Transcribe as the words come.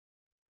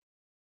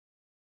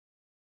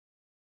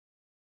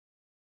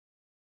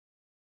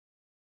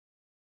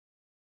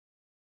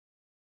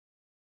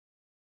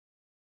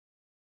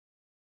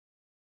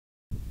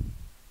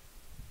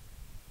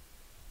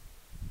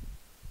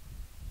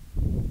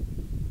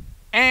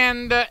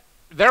And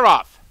they're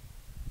off.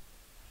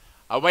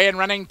 Away and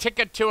running,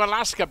 Ticket to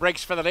Alaska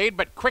breaks for the lead,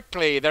 but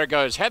quickly there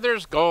goes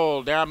Heather's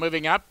Gold, now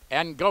moving up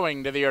and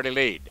going to the early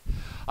lead.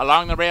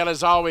 Along the rail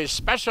is Always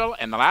Special,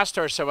 and the last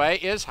horse away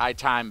is High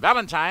Time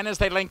Valentine as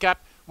they link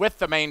up with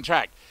the main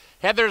track.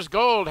 Heather's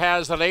Gold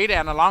has the lead,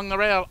 and along the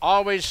rail,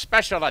 Always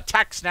Special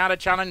attacks now to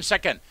challenge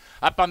second.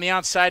 Up on the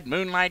outside,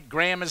 Moonlight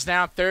Graham is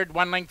now third,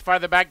 1 length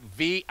farther back.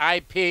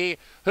 VIP,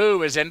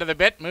 who is into the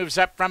bit, moves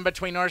up from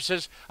between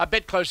horses, a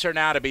bit closer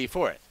now to be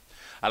fourth.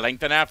 A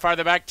length and a half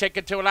farther back,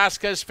 Ticket to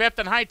Alaska is fifth,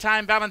 and High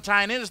Time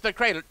Valentine is the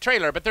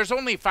trailer, but there's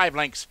only 5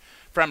 lengths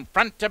from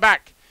front to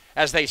back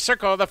as they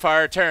circle the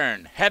far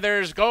turn.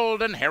 Heather's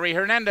Gold and Harry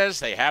Hernandez,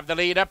 they have the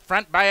lead up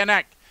front by a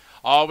neck.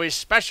 Always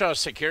Special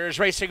secures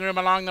racing room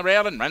along the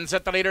rail and runs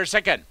at the leader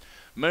second.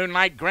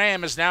 Moonlight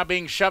Graham is now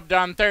being shoved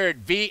on third.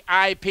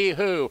 VIP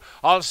Who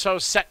also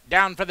set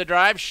down for the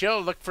drive.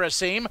 She'll look for a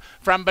seam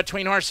from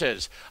between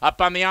horses.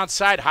 Up on the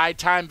outside, High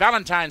Time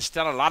Valentine,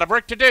 still a lot of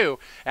work to do.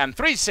 And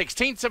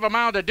 3/16 of a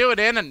mile to do it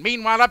in. And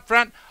meanwhile up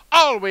front,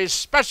 Always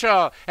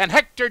Special. And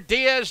Hector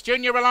Diaz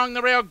Jr. along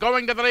the rail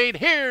going to the lead.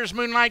 Here's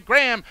Moonlight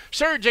Graham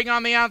surging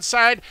on the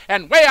outside.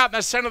 And way out in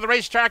the center of the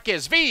racetrack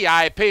is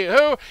VIP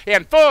Who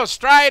in full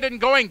stride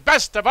and going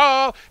best of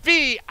all.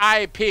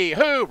 VIP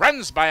Who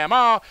runs by them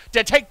all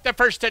to take the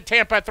first at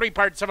Tampa, 3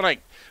 parts of a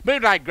length.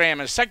 Moonlight Graham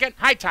is second.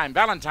 High Time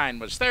Valentine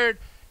was third.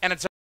 And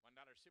it's a $1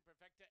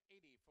 superfecta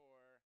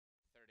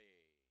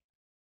 84.30.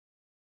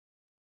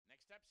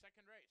 Next up,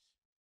 second race.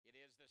 It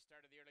is the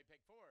start of the early pick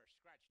 4,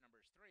 scratch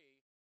numbers 3,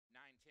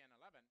 9, 10,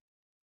 11.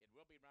 It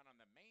will be run on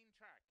the main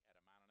track at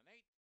a mile and an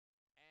eighth,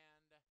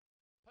 and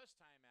post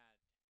time at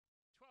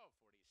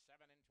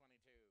 12:47 and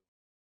 22.